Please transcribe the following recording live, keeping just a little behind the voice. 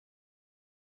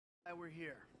We're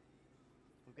here.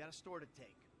 We've got a store to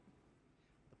take.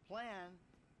 The plan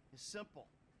is simple,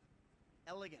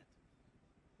 elegant.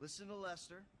 Listen to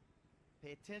Lester,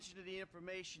 pay attention to the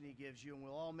information he gives you, and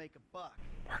we'll all make a buck.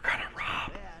 We're gonna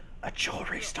rob a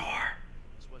jewelry store.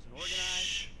 This wasn't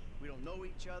organized. We don't know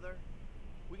each other.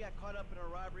 We got caught up in a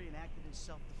robbery and acted in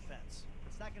self-defense.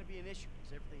 It's not going to be an issue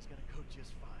because everything's going to go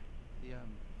just fine.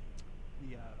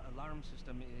 The alarm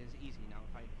system is easy now.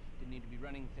 If I didn't need to be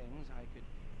running things, I could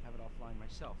have it offline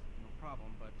myself. No problem.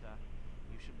 But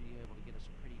you should be able to get us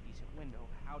a pretty decent window.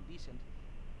 How decent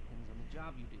depends on the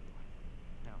job you do.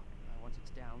 Now, once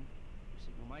it's down, you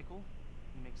signal Michael.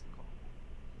 He makes the call.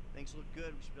 Things look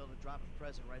good. We should be able to drop a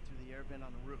present right through the air vent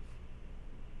on the roof.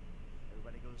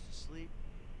 Everybody goes to sleep.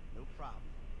 No problem.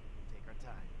 We take our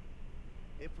time.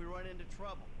 If we run into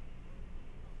trouble,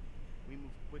 we move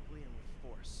quickly and with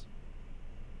force.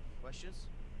 Questions?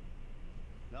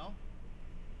 No?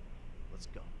 Let's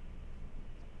go.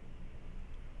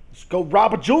 Let's go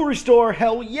rob a jewelry store.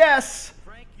 Hell yes.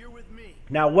 Frank, you're with me.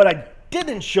 Now, what I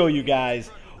didn't show you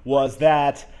guys was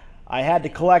that I had to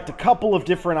collect a couple of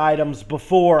different items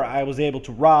before I was able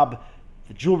to rob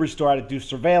the jewelry store. I had to do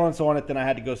surveillance on it. Then I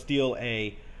had to go steal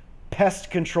a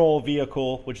pest control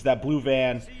vehicle, which is that blue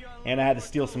van, and I had to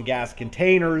steal some gas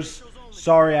containers.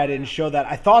 Sorry I didn't show that.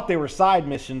 I thought they were side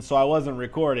missions, so I wasn't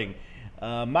recording.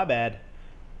 My bad.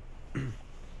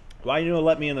 Why you gonna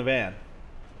let me in the van?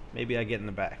 Maybe I get in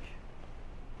the back.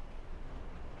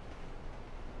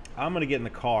 I'm gonna get in the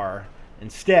car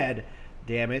instead.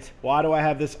 Damn it. Why do I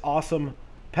have this awesome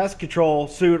pest control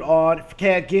suit on if I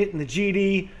can't get in the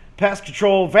GD pest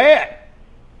control van?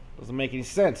 Doesn't make any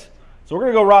sense. So we're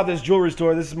gonna go rob this jewelry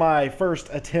store. This is my first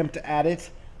attempt at it.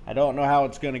 I don't know how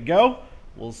it's gonna go.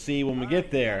 We'll see when we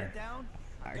get there.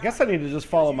 I guess I need to just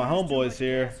follow my homeboys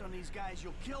here.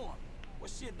 Well,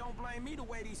 shit, don't blame me the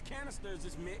way these canisters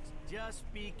is mixed. Just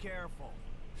be careful.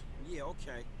 Yeah,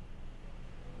 okay.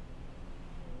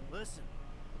 Listen,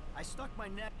 I stuck my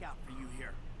neck out for you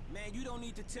here. Man, you don't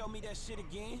need to tell me that shit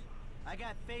again. I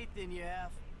got faith in you,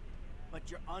 F,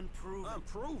 but you're unproven.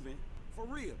 Unproven? For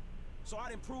real? So I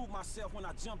didn't prove myself when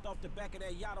I jumped off the back of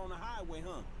that yacht on the highway,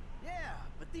 huh? Yeah,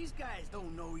 but these guys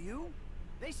don't know you.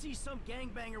 They see some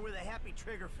gangbanger with a happy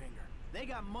trigger finger. They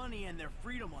got money and their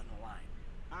freedom on the line.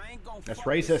 I ain't gonna That's fuck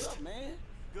racist. this up, man.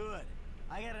 Good.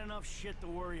 I got enough shit to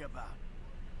worry about.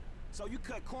 So you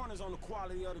cut corners on the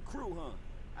quality of the crew, huh?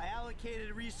 I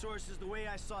allocated resources the way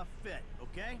I saw fit,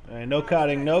 okay? No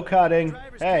cutting, no cutting.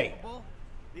 Hey. Capable.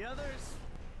 The others,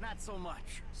 not so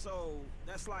much. So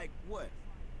that's like what?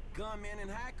 Gunman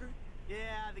and hacker?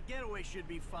 Yeah, the getaway should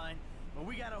be fine. But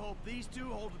we gotta hope these two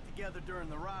hold it together during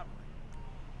the robbery.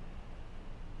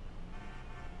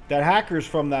 That hacker's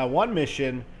from that one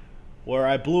mission where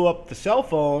I blew up the cell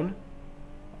phone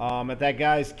at that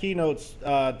guy's keynotes,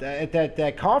 at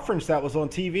that conference that was on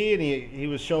TV, and he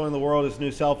was showing the world his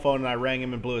new cell phone, and I rang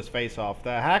him and blew his face off.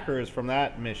 The hacker is from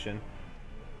that mission.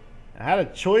 I had a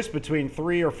choice between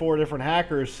 3 or 4 different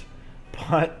hackers,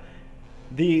 but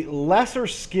the lesser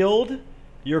skilled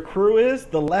your crew is,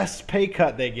 the less pay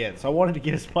cut they get. So I wanted to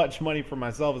get as much money for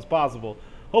myself as possible.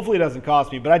 Hopefully it doesn't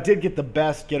cost me, but I did get the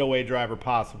best getaway driver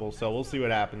possible, so we'll see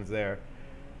what happens there.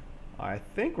 I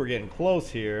think we're getting close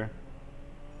here.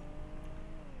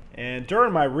 And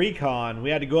during my recon, we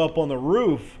had to go up on the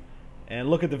roof and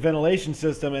look at the ventilation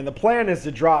system, and the plan is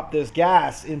to drop this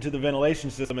gas into the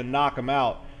ventilation system and knock them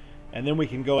out. And then we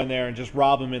can go in there and just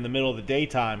rob them in the middle of the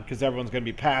daytime because everyone's going to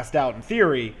be passed out in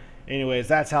theory. Anyways,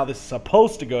 that's how this is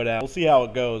supposed to go down. We'll see how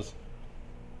it goes.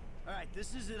 All right,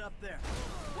 this is it up there.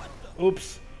 What the?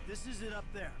 Oops. This is it up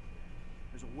there.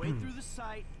 There's a way through the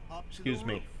site up to Excuse the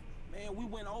me. roof. Man, we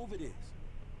went over this.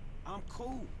 I'm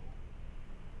cool.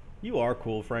 You are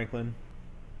cool, Franklin.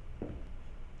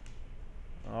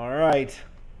 All right.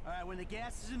 All right, when the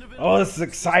gas is in the Oh, this is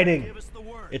exciting. give us the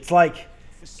word. It's like,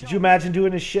 could you imagine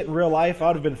doing this shit in real life? I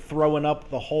would have been throwing up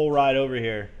the whole ride over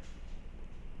here.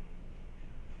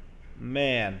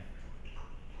 Man.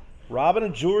 Robbing a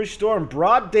jewelry store in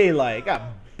broad daylight. Got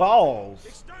balls.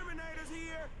 Exterminators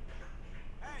here.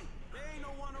 Hey, there ain't no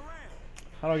one around.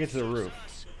 How do I get to the roof?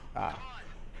 Ah.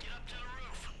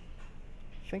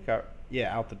 I think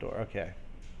yeah, out the door. Okay.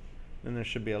 Then there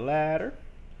should be a ladder.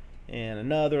 And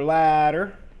another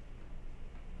ladder.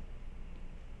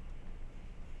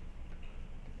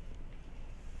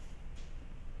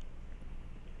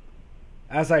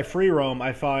 As I free roam,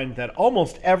 I find that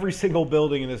almost every single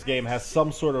building in this game has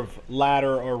some sort of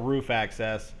ladder or roof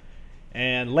access.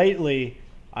 And lately,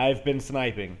 I've been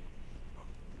sniping.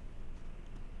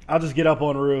 I'll just get up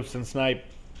on roofs and snipe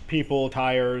people,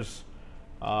 tires,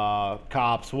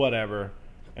 cops, whatever.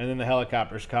 And then the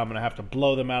helicopters come, and I have to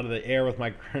blow them out of the air with my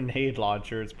grenade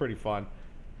launcher. It's pretty fun.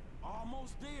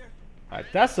 Almost there. All right,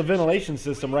 that's the ventilation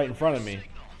system right in front of me.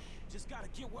 Just gotta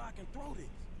get where I can throw this.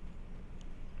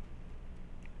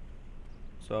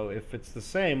 So if it's the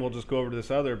same, we'll just go over to this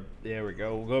other. There we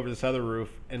go. We'll go over to this other roof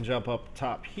and jump up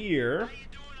top here,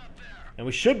 and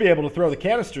we should be able to throw the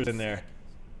canisters in there.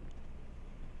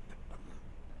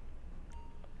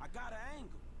 I got an angle.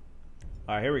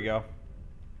 All right, here we go.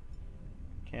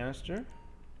 Canister.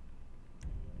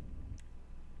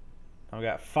 I've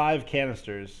got 5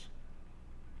 canisters.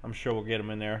 I'm sure we'll get them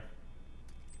in there.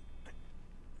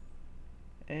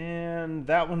 And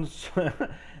that one's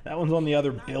that one's on the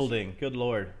other building. Good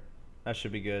lord, that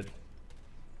should be good.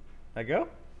 That go?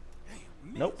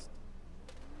 Nope.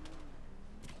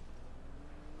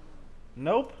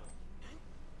 Nope.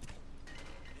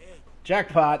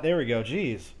 Jackpot. There we go.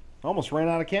 Jeez, almost ran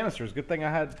out of canisters. Good thing I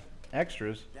had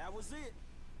extras. That was it.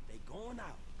 They going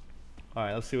out. All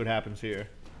right, let's see what happens here.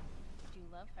 Do you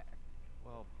love her?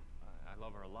 Well, I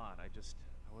love her a lot. I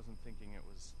wasn't thinking it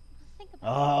was... Think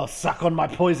about Oh, suck on my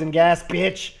poison gas,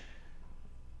 bitch!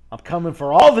 I'm coming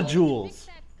for all the jewels. Fix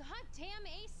that goddamn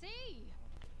AC.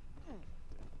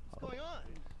 What's going on?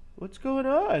 What's going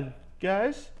on,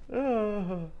 guys?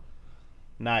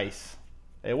 Nice.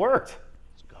 It worked.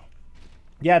 Let's go.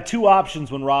 You had 2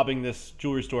 options when robbing this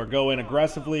jewelry store. Go in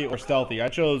aggressively or stealthy. I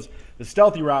chose the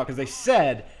stealthy route because they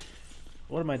said...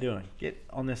 What am I doing? Get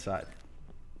on this side.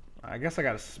 I guess I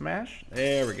got to smash.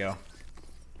 There we go.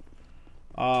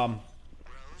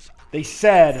 They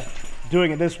said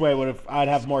doing it this way would have I'd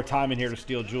have more time in here to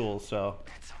steal jewels, so.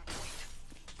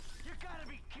 You gotta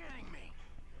be kidding me.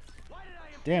 Why did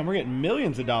I... Damn, we're getting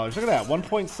millions of dollars. Look at that,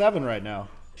 1.7 right now.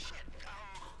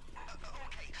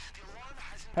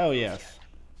 Hell yes.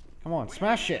 Come on,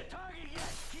 smash it. Target yet.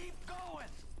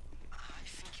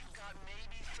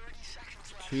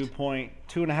 Keep going.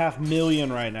 2.5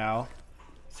 million right now.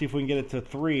 See if we can get it to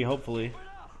 3, hopefully.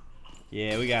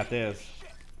 Yeah, we got this.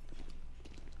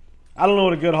 I don't know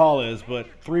what a good haul is, but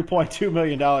 $3.2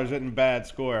 million isn't a bad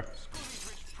score.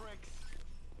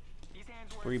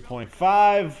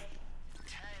 3.5.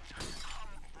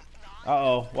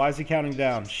 Uh-oh, why is he counting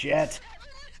down? Shit.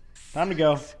 Time to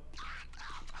go.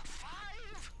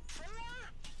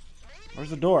 Where's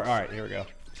the door? All right, here we go.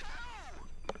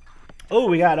 Oh,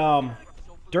 we got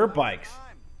dirt bikes.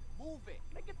 Move it.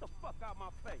 Now get the fuck out my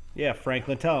face. Yeah,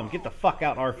 Franklin, tell him, get the fuck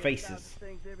out our faces.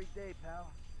 Things every day,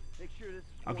 pal. Make sure this is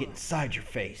I'll get inside your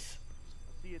face.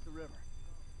 I'll see you at the river.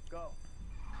 Go.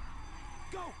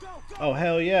 Go, go, go. Oh,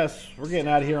 hell yes. We're getting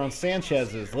out of here on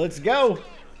Sanchez's. Let's go.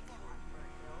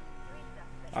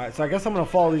 Alright, so I guess I'm going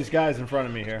to follow these guys in front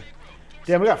of me here.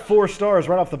 Damn, we got 4 stars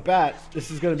right off the bat. This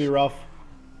is going to be rough.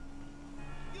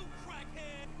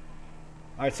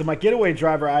 Alright, so my getaway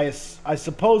driver, I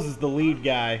suppose, is the lead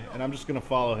guy, and I'm just going to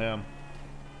follow him.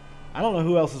 I don't know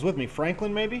who else is with me.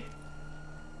 Franklin, maybe?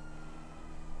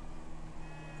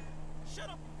 Shut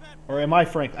up, fat. Or am I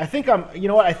Franklin? I think I'm... You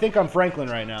know what? I think I'm Franklin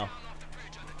right now.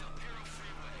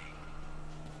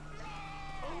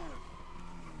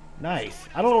 Nice.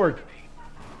 I don't know where...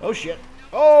 Oh, shit.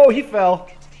 Oh, he fell.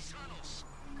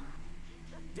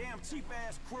 Damn cheap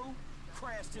ass crew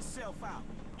crashed himself out.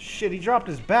 Shit, he dropped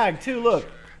his bag, too. Look.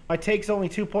 My take's only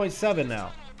 2.7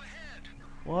 now.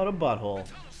 What a butthole.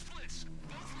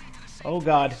 Oh,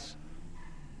 God.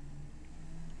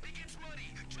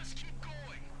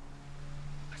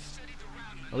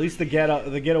 At least the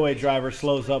getaway driver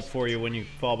slows up for you when you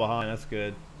fall behind. That's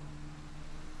good.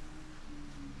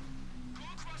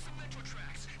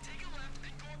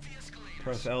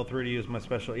 Press L3 to use my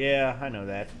special... Yeah, I know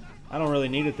that. I don't really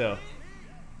need it, though.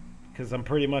 Because I'm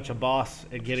pretty much a boss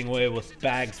at getting away with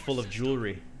bags full of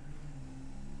jewelry.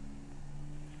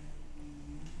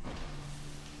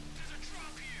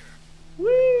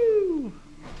 Woo!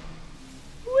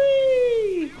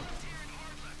 Whee!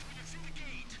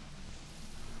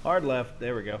 Hard left.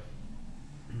 There we go.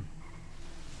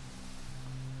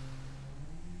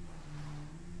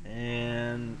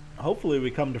 And hopefully we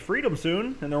come to freedom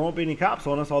soon, and there won't be any cops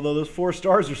on us, although those 4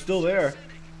 stars are still there.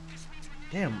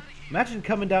 Damn, imagine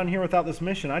coming down here without this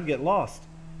mission. I'd get lost.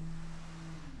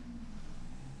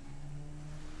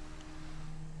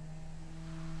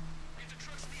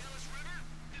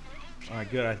 Alright,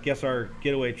 good. I guess our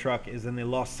getaway truck is in the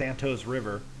Los Santos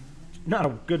River. Not a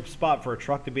good spot for a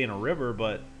truck to be in a river,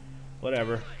 but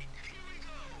whatever.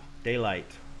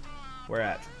 Daylight. Where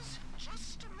at?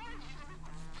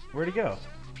 Where'd he go?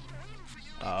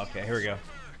 Oh, okay, here we go.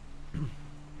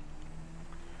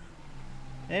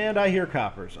 And I hear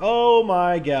coppers. Oh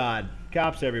my god.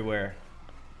 Cops everywhere.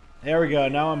 There we go.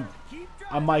 Now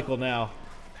I'm Michael now.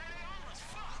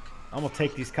 I'm gonna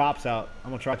take these cops out.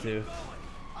 I'm gonna try to.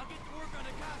 I'll get to work on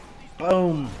the cops with these.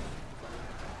 Boom.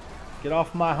 Get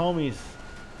off my homies.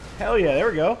 Hell yeah, there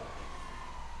we go.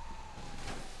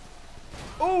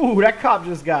 Ooh, that cop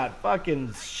just got fucking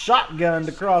shotgunned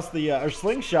across the, or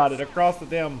slingshotted across the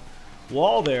damn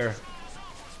wall there.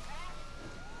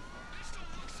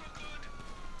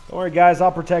 Don't worry, guys,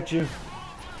 I'll protect you.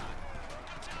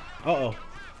 Uh-oh.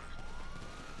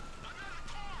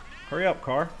 Hurry up,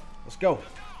 car. Let's go.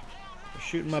 They're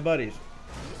shooting my buddies.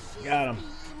 Got him.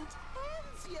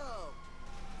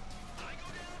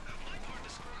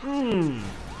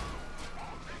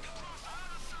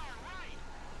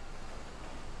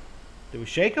 Did we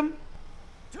shake him?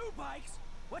 2 bikes?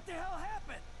 What the hell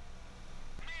happened?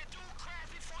 Man, dude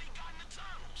crashed before he got in the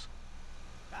tunnels.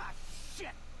 Ah,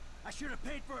 shit! I should have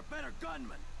paid for a better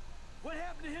gunman. What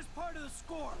happened to his part of the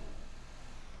score?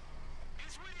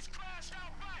 His wheels crashed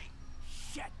outright.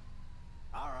 Shit!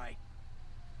 Alright.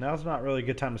 Now's not really a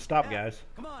good time to stop, guys.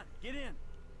 Come on, get in.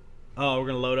 Oh, we're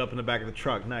gonna load up in the back of the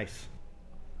truck. Nice.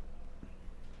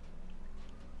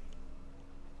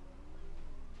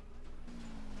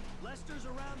 Lester's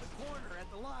around the corner at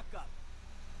the lockup.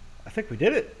 I think we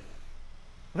did it.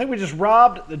 I think we just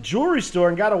robbed the jewelry store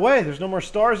and got away. There's no more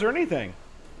stars or anything.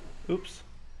 Oops.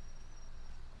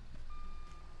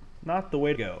 Not the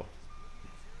way to go.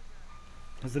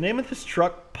 Is the name of this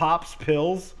truck Pops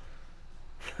Pills?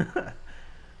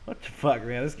 What the fuck,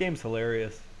 man? This game's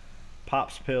hilarious.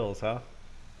 Pops Pills, huh?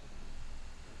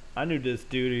 I knew this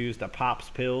dude who used to Pops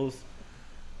Pills.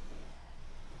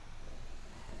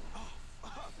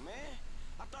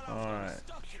 Alright,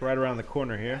 just right around the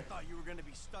corner here. I thought you were gonna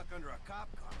be stuck under a cop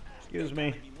car. Excuse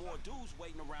me. Be more dudes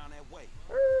waiting around that way.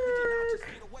 You did not just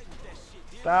get away with that shit,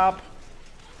 did you? Stop.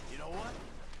 You know what?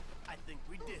 I think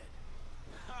we did.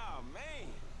 Oh man.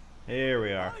 Here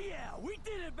we are. Oh yeah, we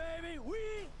did it, baby. We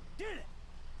did it.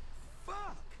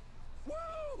 Fuck.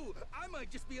 Woo! I might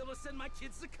just be able to send my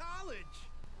kids to college.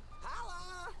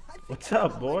 Holla! What's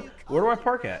up, boy? Where do I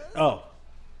park at? Oh,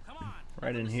 Come on.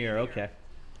 right in here. Okay.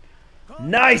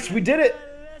 Nice, we did it.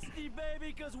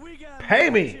 Baby, 'cause we got Pay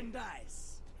me.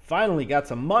 merchandise. Finally got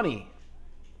some money.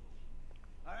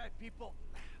 All right, people.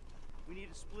 We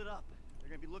need to split up. They're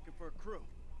gonna be looking for a crew.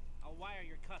 I'll wire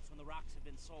your cuts when the rocks have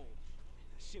been sold.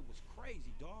 That shit was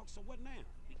crazy, dog. So what now?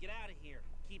 We get out of here.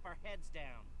 Keep our heads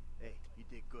down. Hey, you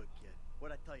did good, kid.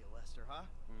 What'd I tell you, Lester, huh?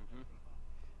 Mm-hmm.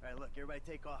 All right, look, everybody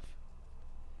take off.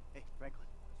 Hey, Franklin.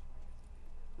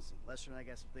 Listen, Lester and I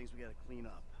got some things we gotta clean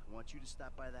up. I want you to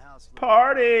stop by the house.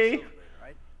 Party.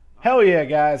 Right? Hell yeah,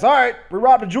 guys. All right, we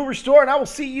robbed a jewelry store, and I will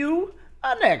see you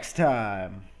next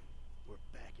time.